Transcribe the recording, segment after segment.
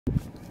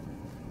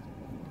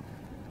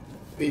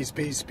Peace,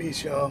 peace,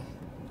 peace, y'all.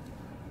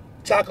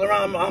 Chocolate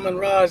Amun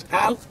Ra is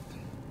out.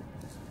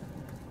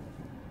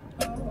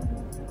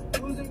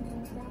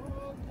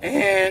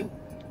 And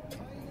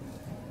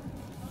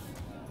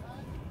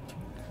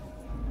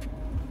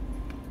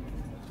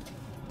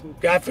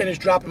got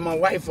finished dropping my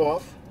wife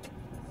off.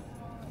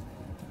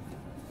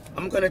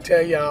 I'm gonna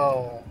tell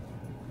y'all,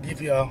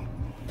 give y'all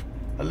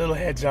a little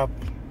heads up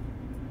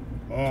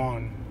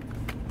on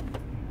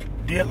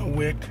dealing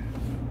with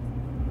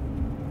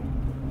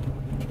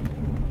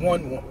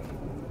one woman.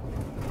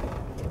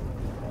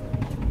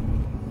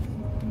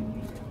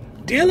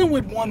 Dealing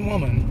with one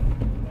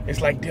woman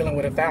is like dealing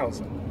with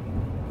 1,000.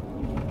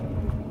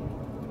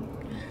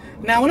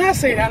 Now, when I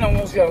say that, I know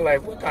most of y'all are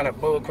like, what kind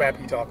of bull crap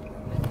you talking about?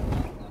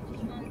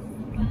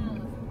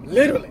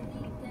 Literally.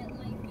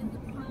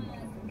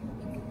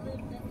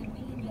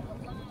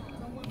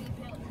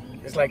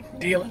 It's like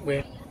dealing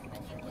with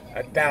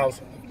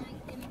 1,000.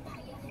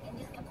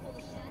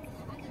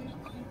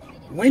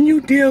 When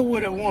you deal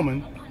with a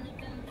woman,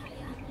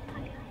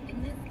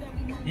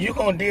 you're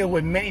going to deal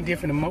with many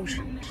different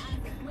emotions.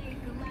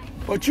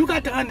 But you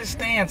got to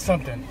understand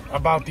something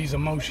about these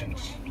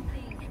emotions.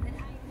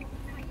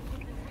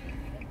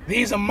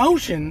 These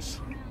emotions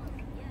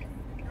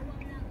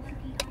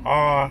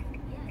are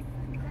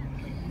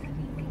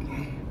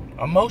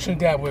emotions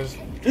that was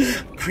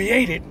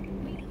created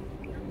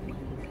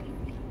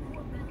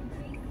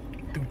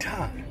through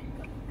time.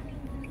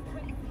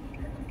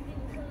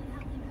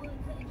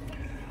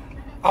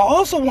 I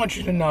also want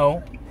you to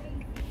know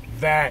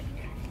that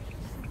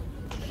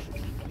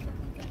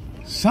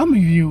some of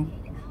you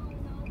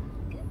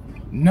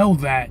know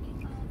that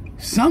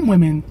some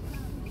women,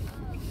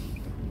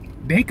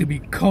 they could be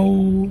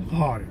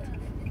cold-hearted.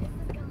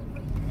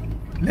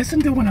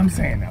 Listen to what I'm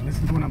saying now.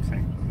 Listen to what I'm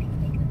saying.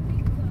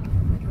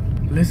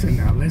 Listen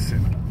now,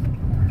 listen.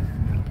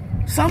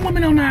 Some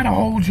women don't know how to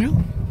hold you.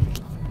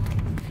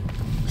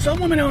 Some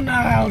women don't know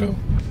how to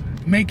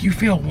make you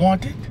feel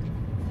wanted.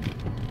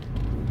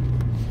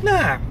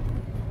 Nah.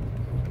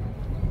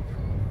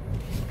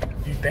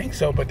 You think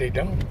so, but they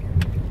don't.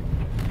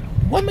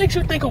 What makes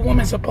you think a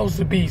woman's supposed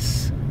to be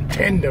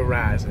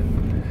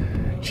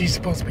tenderizing? She's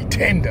supposed to be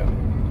tender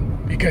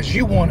because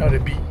you want her to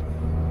be.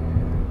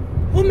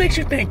 What makes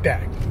you think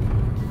that?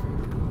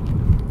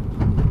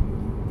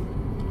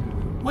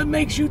 What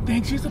makes you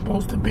think she's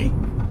supposed to be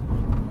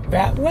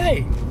that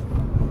way?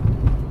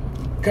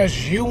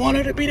 Because you want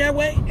her to be that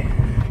way?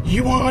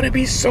 You want her to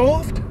be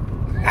soft?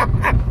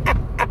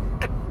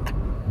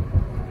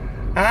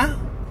 Huh?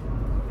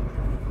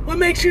 What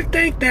makes you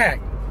think that?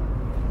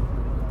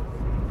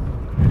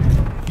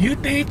 You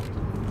think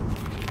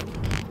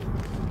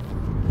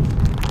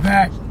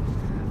that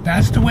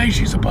that's the way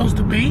she's supposed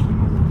to be?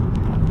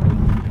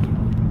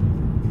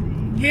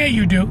 Yeah,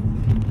 you do.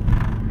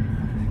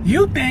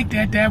 You think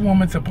that that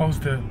woman's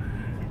supposed to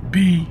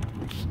be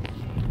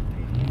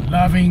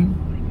loving,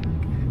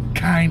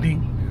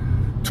 kinding,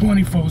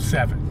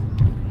 24/7.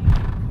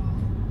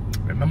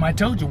 Remember I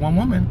told you one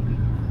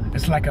woman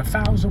is like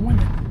 1,000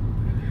 women.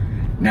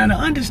 Now to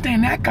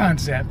understand that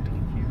concept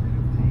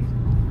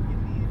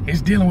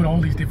is dealing with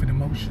all these different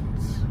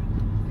emotions.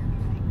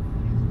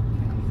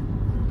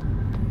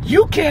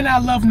 You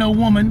cannot love no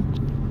woman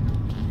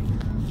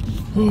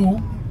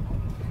who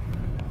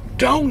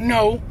don't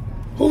know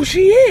who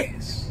she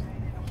is.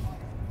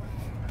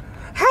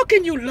 How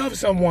can you love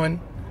someone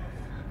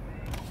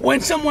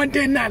when someone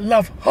did not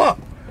love her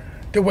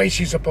the way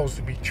she's supposed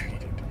to be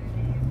treated?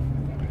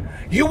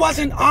 You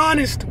wasn't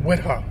honest with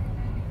her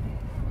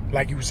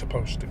like you were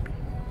supposed to be.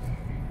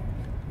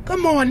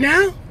 Come on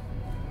now.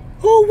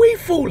 Who are we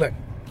fooling?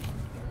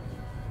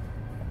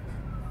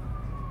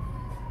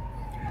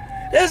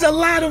 There's a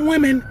lot of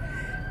women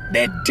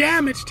that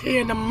damaged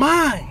here in the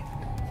mind.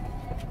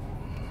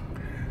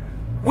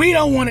 We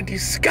don't want to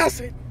discuss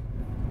it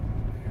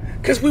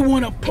because we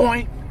want to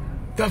point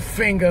the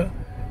finger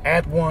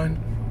at one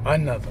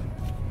another.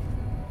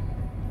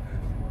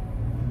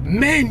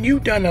 Men,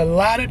 you done a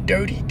lot of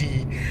dirty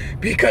deed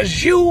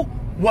because you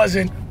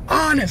wasn't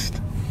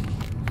honest.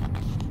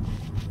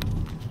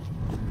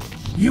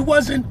 You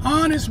wasn't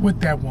honest with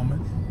that woman.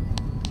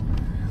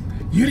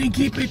 You didn't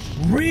keep it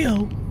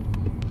real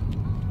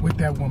with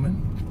that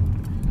woman.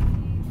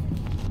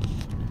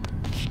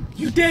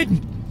 You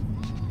didn't.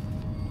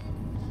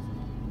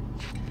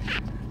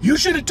 You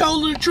should have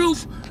told her the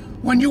truth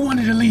when you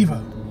wanted to leave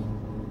her.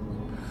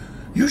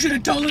 You should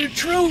have told her the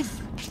truth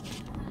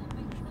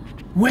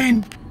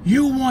when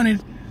you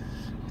wanted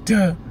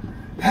to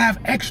have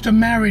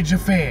extra-marriage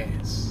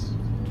affairs.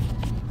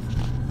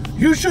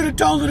 You should have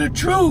told her the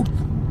truth.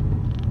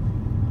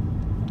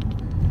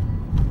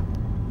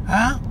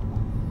 Huh?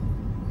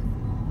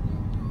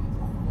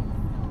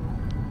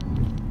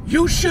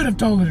 You should have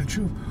told her the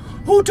truth.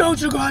 Who told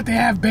you to go out to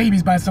have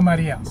babies by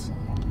somebody else?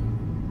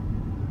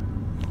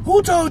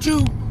 Who told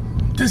you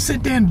to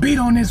sit there and beat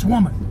on this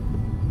woman?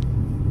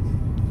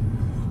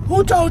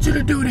 Who told you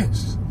to do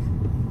this?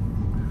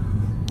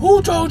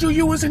 Who told you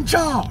you was in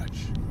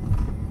charge?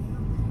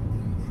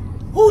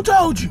 Who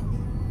told you?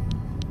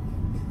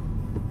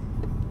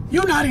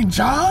 You're not in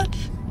charge.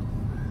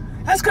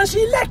 That's because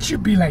she lets you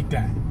be like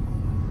that.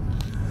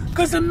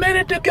 Because the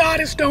minute the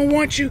goddess don't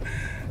want you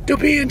to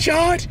be in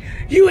charge,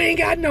 you ain't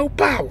got no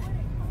power.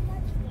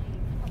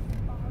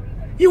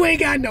 You ain't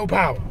got no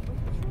power.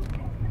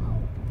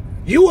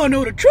 You want to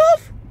know the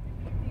truth?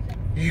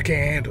 You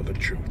can't handle the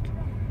truth.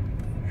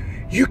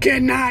 You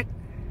cannot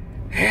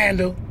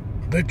handle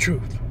the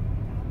truth.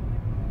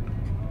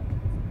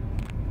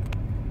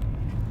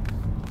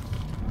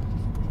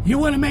 You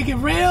want to make it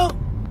real?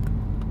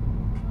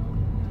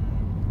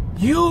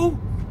 You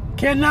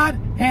cannot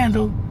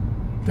handle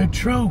the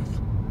truth.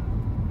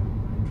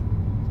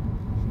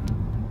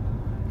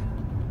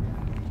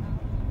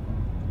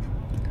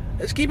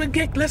 Let's keep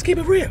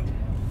it real.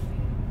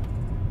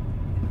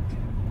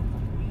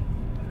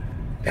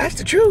 That's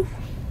the truth.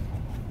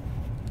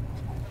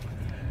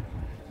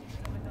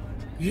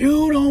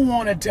 You don't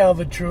want to tell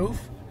the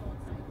truth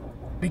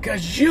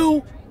because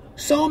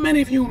so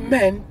many of you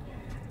men,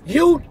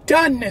 you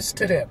done this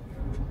to them.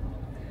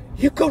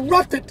 You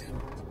corrupted them.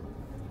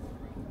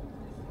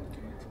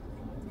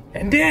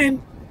 And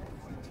then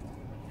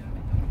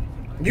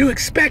you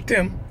expect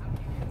them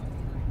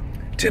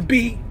to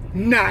be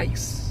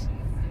nice.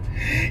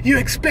 You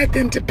expect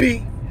them to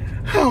be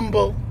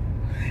humble,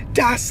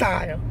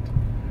 docile.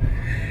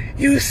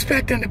 You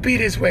expect them to be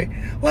this way.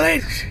 Well,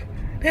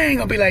 they ain't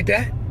gonna be like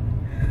that.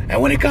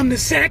 And when it comes to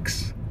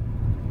sex,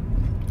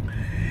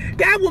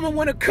 that woman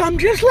wanna come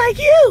just like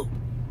you.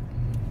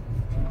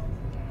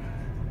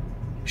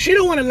 She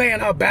don't wanna lay on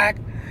her back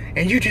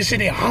and you just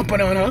sitting there humping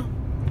on her.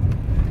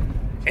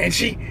 And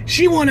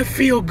she wanna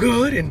feel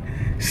good and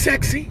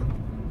sexy.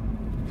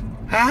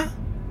 Huh?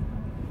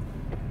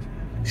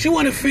 She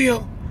wanna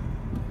feel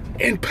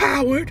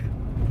empowered,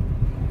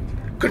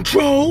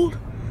 controlled,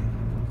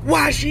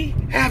 while she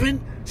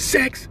having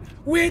sex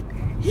with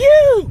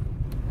you.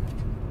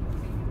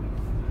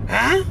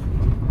 Huh?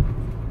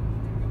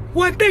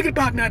 Wasn't thinking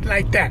about nothing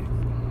like that.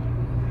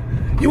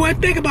 You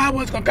wasn't thinking about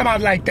what's gonna come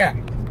out like that.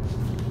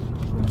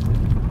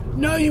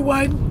 No, you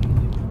wasn't.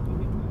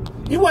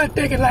 You wasn't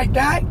thinking like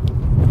that.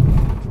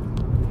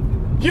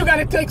 You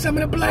gotta take some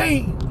of the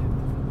blame.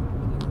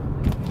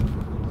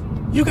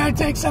 You gotta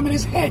take some of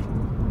this hit.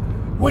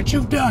 What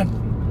you've done.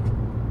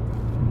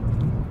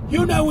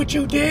 You know what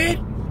you did.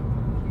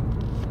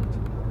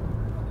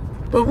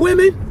 But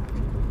women,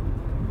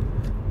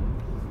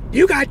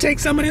 you gotta take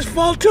some of this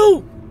fault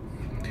too.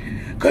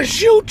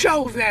 Cause you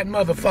chose that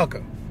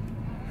motherfucker.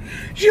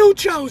 You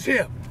chose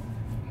him.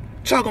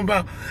 Talking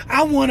about,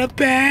 I want a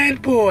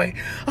bad boy.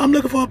 I'm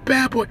looking for a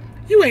bad boy.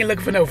 You ain't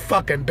looking for no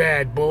fucking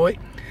bad boy.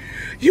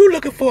 You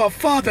looking for a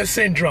father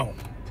syndrome.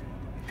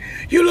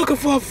 You looking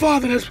for a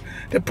father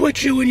to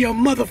put you in your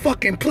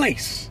motherfucking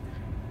place.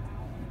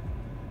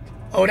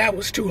 Oh, that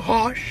was too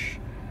harsh.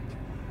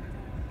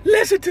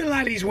 Listen to a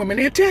lot of these women,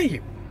 they'll tell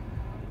you.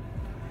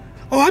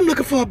 Oh, I'm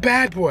looking for a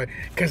bad boy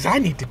because I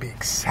need to be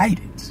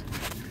excited.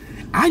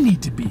 I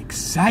need to be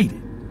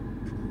excited.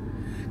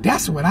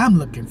 That's what I'm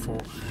looking for.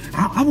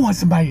 I want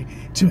somebody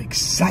to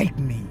excite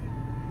me.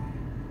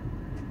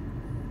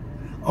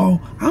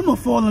 Oh, I'm going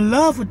to fall in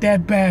love with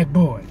that bad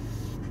boy.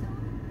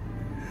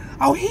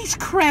 Oh, he's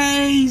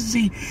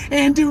crazy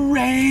and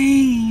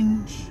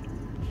deranged.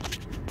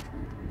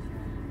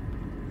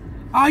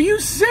 Are you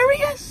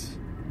serious?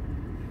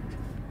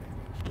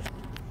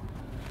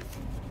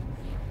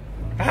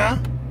 Huh?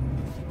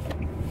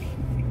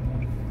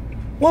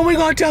 When we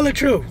gonna tell the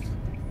truth?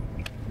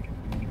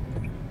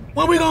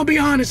 When we gonna be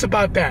honest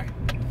about that?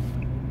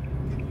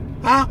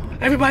 Huh?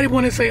 Everybody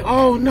wanna say,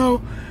 oh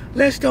no,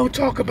 let's don't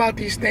talk about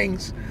these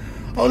things.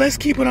 Oh, let's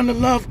keep it on the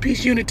love,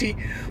 peace, unity.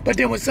 But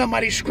then when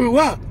somebody screw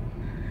up,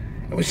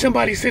 and when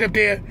somebody sit up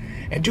there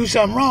and do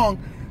something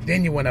wrong,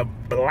 then you wanna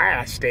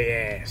blast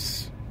their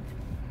ass.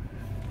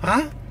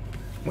 Huh?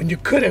 When you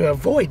could have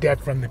avoided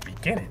that from the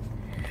beginning.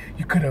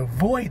 You could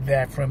avoid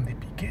that from the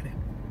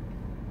beginning.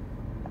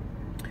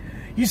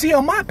 You see,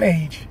 on my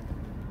page,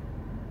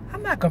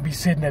 I'm not going to be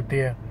sitting up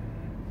there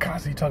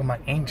constantly talking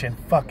about ancient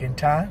fucking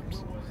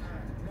times.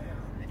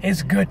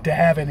 It's good to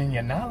have it in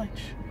your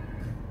knowledge.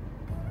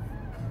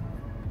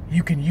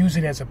 You can use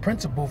it as a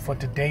principle for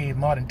today's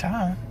modern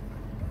time.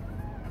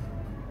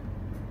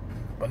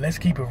 But let's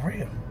keep it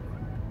real.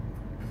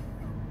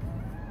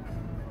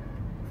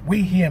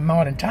 We here in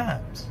modern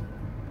times.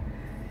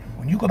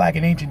 When you go back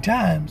in ancient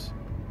times,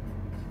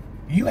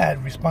 you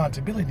had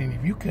responsibility. And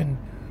if you couldn't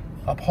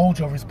uphold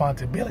your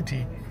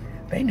responsibility,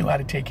 they knew how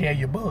to take care of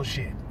your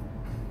bullshit.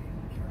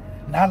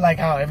 Not like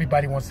how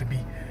everybody wants to be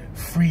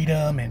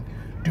freedom and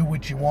do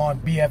what you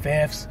want,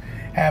 BFFs,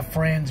 have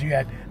friends. You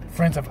had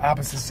friends of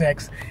opposite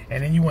sex,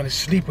 and then you want to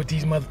sleep with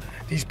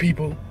these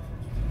people,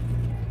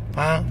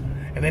 huh?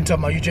 And then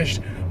talking about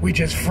we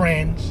just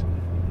friends,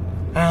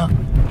 huh?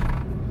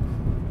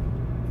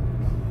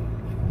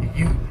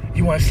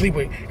 You want to sleep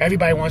with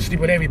everybody, wants to sleep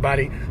with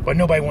everybody, but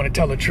nobody want to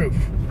tell the truth. You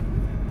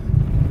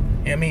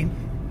know what I mean?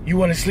 You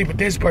want to sleep with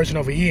this person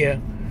over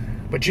here,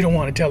 but you don't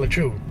want to tell the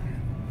truth.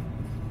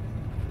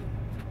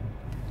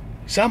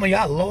 Some of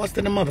y'all lost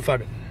in the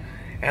motherfucker.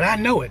 And I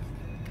know it.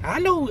 I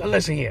know,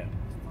 listen here.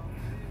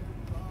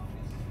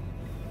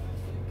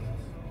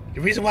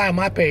 The reason why on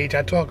my page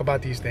I talk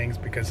about these things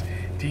because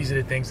these are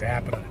the things that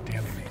happen on a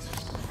daily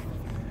basis.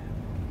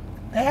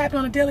 They happen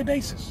on a daily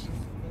basis.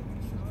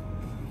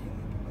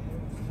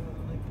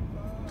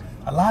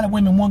 A lot of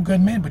women want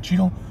good men, but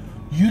you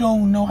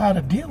don't know how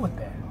to deal with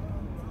that.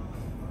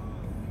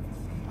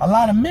 A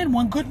lot of men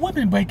want good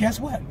women, but guess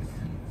what?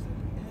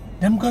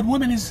 Them good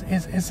women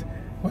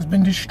was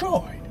been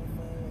destroyed.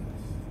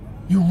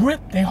 You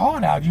ripped their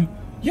heart out. You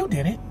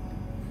did it.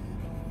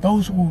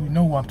 Those who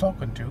know who I'm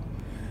talking to,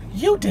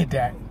 you did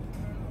that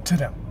to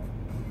them.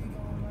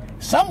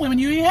 Some women,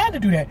 you ain't had to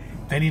do that.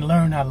 They didn't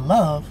learn how to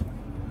love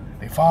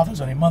their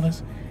fathers or their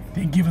mothers.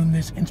 They didn't give them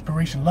this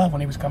inspiration love when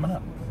they was coming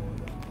up.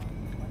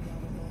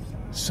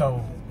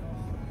 So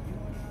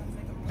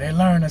they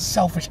learn a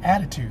selfish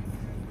attitude.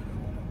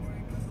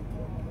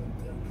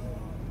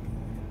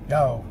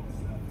 Yo,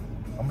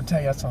 I'm gonna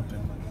tell y'all something.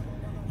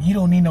 You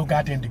don't need no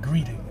goddamn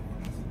degree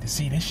to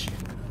see this shit.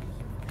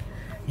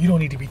 You don't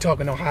need to be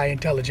talking no high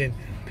intelligent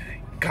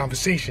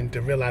conversation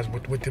to realize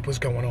what's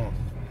going on.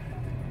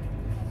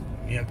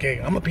 Yeah, okay,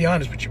 I'm gonna be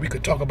honest with you. We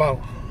could talk about,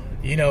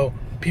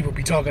 people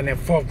be talking at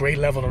 4th grade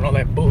level and all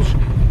that bullshit,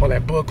 all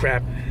that bull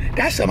crap.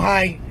 That's some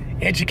high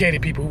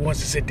educated people who wants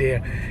to sit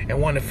there and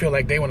want to feel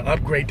like they want to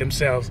upgrade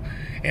themselves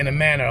in a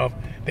manner of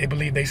they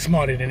believe they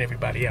smarter than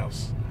everybody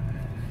else.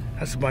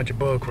 That's a bunch of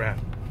bull crap.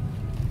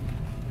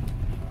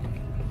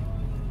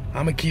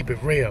 I'm gonna keep it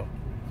real.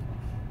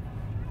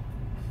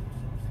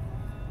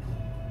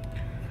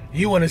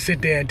 You want to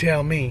sit there and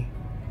tell me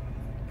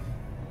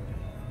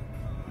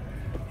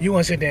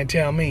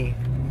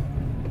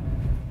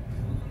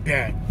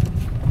that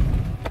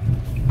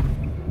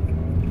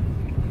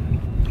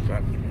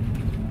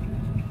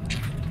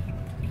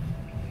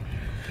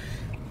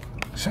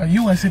so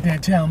you want to sit there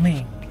and tell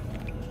me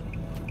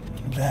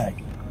that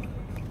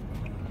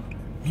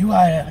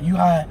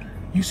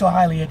you so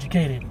highly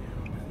educated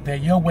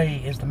that your way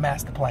is the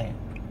master plan.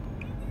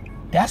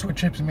 That's what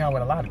trips me out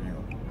with a lot of you.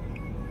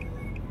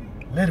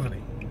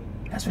 Literally.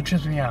 That's what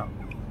trips me out.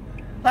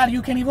 A lot of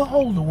you can't even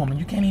hold a woman.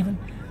 You can't even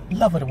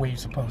love her the way you're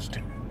supposed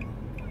to.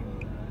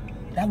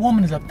 That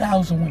woman is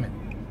 1,000 women.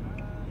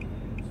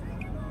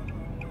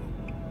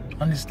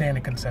 Understand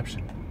the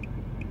conception.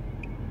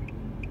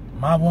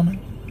 My woman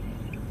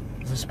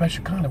is a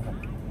special kind of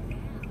woman.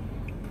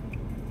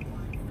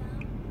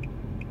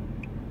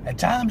 At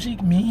times she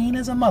mean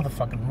as a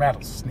motherfucking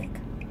rattlesnake.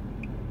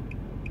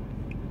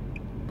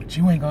 But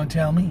you ain't gonna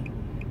tell me.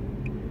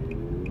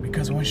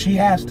 Because when she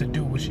has to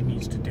do what she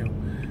needs to do,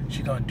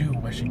 she gonna do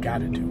what she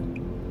gotta do.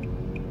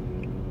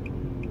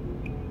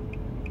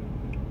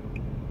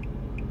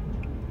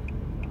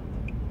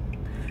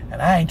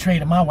 And I ain't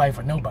trading my wife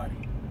for nobody.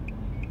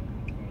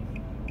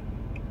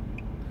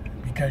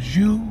 Because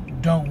you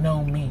don't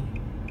know me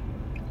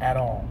at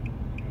all.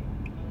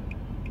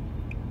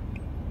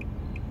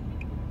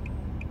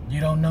 You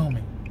don't know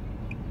me.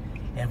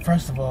 And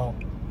first of all,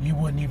 you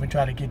wouldn't even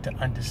try to get to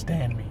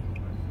understand me.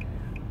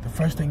 The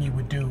first thing you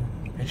would do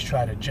is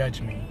try to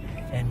judge me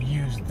and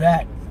use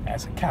that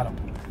as a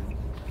catapult.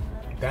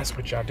 That's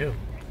what y'all do.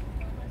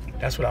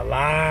 That's what a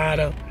lot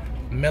of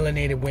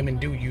melanated women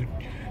do. You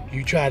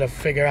try to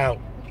figure out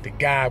the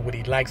guy, what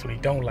he likes, what he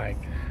don't like.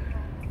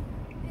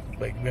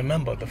 But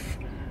remember, the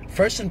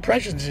first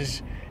impressions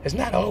is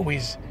not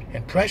always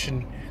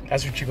impression.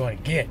 That's what you're going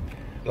to get.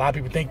 A lot of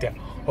people think that,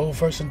 oh,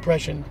 first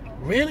impression.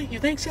 Really? You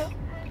think so?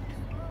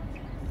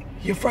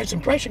 Your first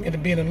impression going to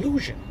be an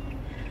illusion.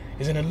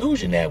 It's an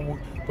illusion that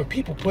what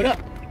people put up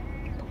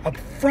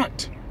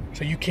front,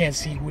 so you can't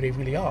see who they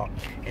really are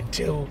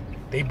until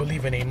they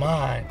believe in their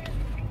mind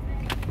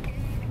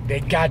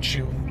they got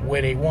you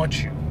where they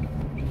want you.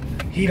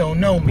 He don't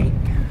know me,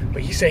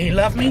 but he say he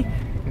love me.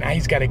 Now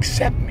he's got to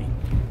accept me,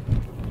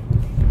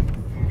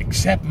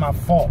 accept my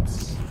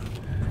faults,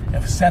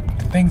 accept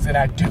the things that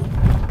I do.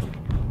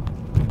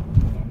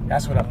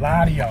 That's what a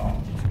lot of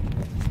y'all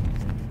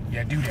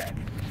do that.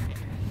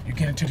 You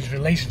get into these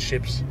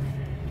relationships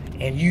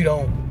and you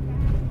don't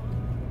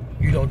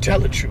tell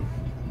the truth.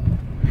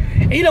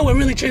 And you know what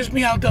really trips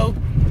me out though?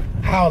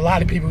 How a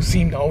lot of people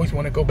seem to always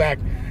want to go back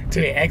to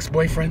their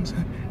ex-boyfriends,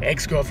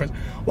 ex-girlfriends.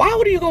 Why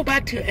would you go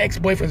back to your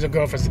ex-boyfriends or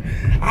girlfriends?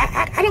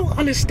 I don't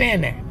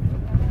understand that.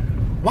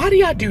 Why do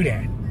y'all do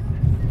that?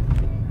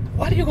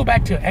 Why do you go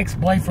back to your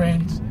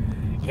ex-boyfriends,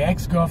 your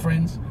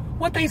ex-girlfriends?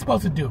 What they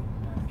supposed to do?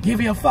 Give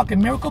you a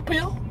fucking miracle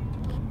pill?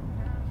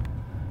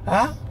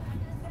 Huh?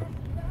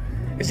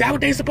 Is that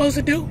what they supposed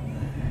to do?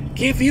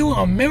 Give you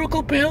a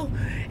miracle pill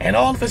and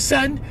all of a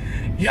sudden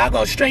y'all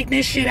gonna straighten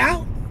this shit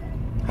out?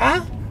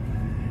 Huh?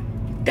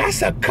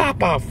 That's a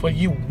cop-out for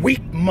you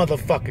weak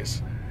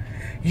motherfuckers.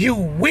 You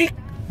weak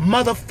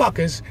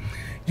motherfuckers.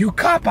 You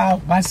cop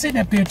out by sitting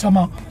up there talking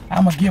about,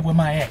 I'm gonna get with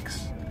my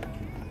ex.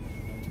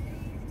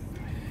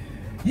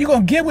 You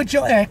gonna get with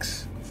your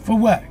ex for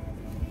what?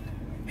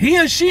 He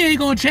or she ain't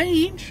gonna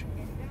change.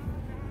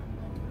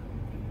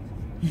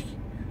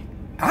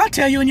 I'll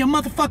tell you in your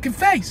motherfucking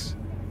face.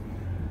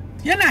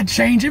 You're not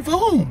changing for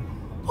whom?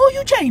 Who are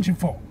you changing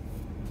for?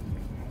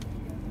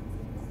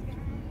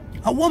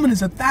 A woman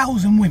is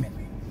 1,000 women.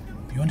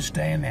 Do you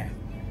understand that?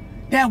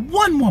 That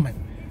one woman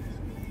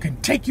can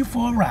take you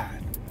for a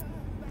ride.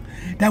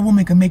 That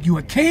woman can make you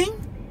a king,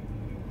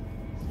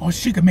 or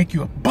she can make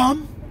you a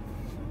bum,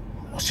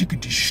 or she could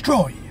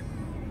destroy you.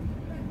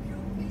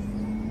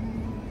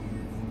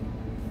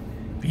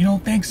 If you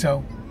don't think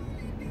so,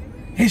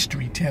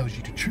 history tells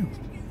you the truth.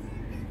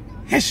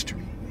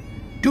 History.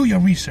 Do your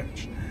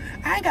research.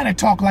 I ain't gotta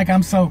talk like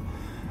I'm so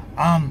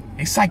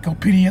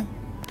encyclopedia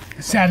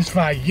to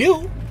satisfy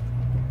you.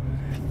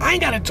 I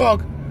ain't gotta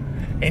talk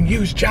and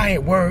use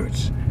giant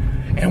words.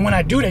 And when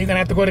I do that, you're gonna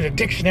have to go to the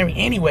dictionary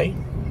anyway.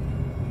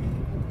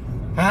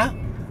 Huh?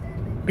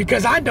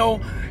 Because I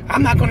know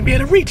I'm not gonna be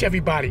able to reach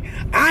everybody.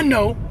 I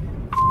know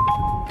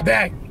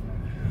that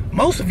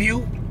most of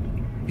you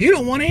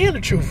don't want to hear the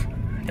truth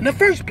in the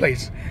first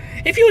place.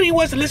 If you didn't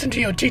want to listen to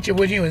your teacher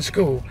when you in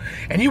school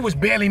and you was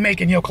barely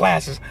making your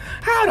classes,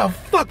 how the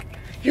fuck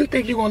you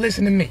think you gonna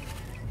listen to me?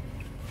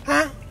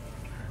 Huh?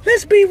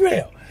 Let's be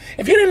real.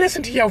 If you didn't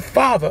listen to your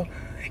father,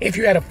 if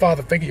you had a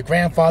father figure, your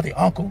grandfather, your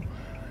uncle,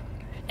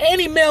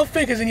 any male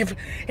figures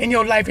in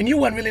your life and you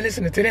wasn't really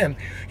listening to them,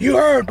 you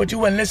heard but you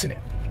wasn't listening.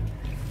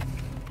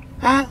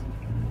 Huh?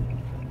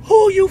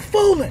 Who you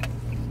fooling?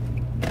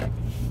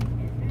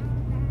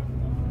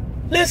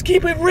 Let's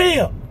keep it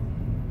real.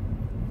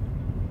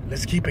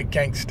 Let's keep it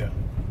gangster.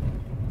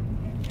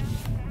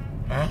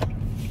 Huh?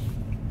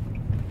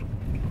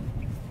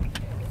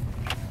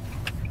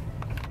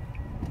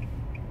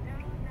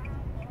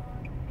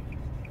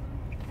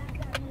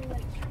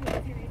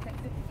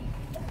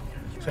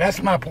 So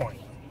that's my point.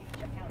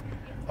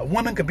 A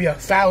woman could be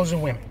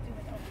 1,000 women.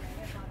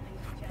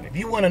 If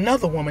you want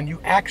another woman, you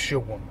ask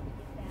your woman.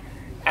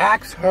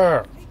 Ask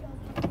her.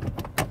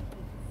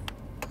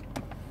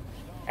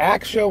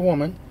 Ask your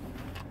woman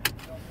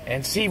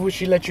and see what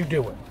she let you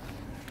do it.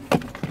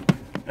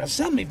 Now,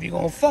 some of you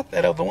gonna fuck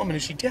that other woman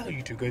if she tell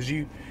you to, because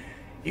you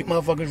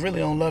motherfuckers really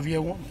don't love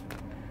your woman.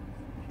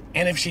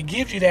 And if she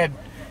gives you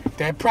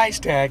that price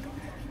tag,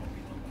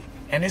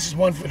 and this is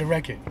one for the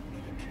record,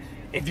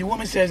 if your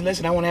woman says,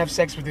 listen, I want to have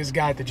sex with this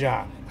guy at the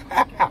job,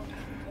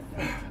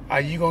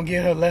 are you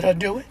gonna let her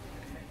do it?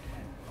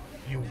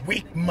 You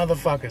weak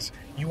motherfuckers.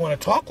 You want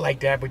to talk like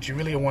that, but you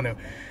really don't want to.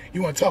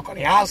 You want to talk on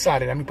the outside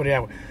of it. Let me put it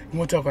that way. You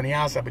want to talk on the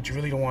outside, but you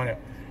really don't want to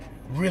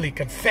really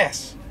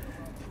confess.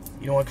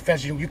 You don't want to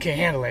confess. You can't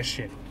handle that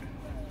shit.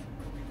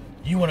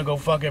 You want to go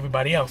fuck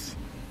everybody else,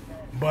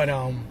 but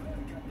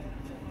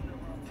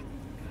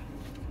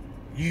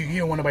you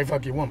don't want nobody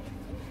fuck your woman.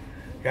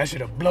 That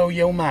should have blow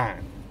your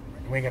mind.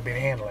 You ain't gonna be able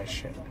to handle that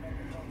shit.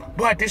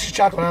 But this is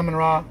Chocolate Amun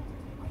Ra,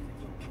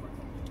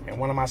 and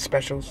one of my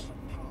specials.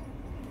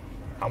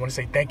 I want to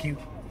say thank you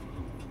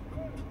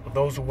for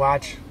those who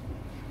watch.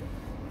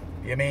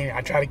 You know what I mean?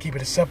 I try to keep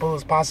it as simple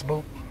as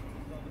possible.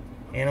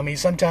 And I mean,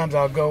 sometimes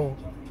I'll go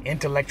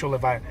intellectual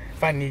if I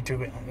need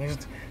to.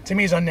 To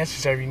me, it's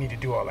unnecessary. You need to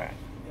do all that,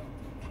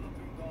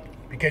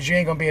 because you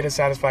ain't gonna be able to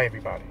satisfy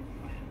everybody.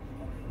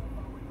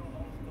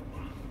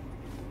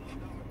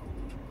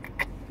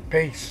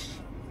 Peace.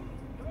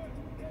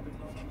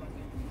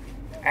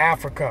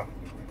 Africa.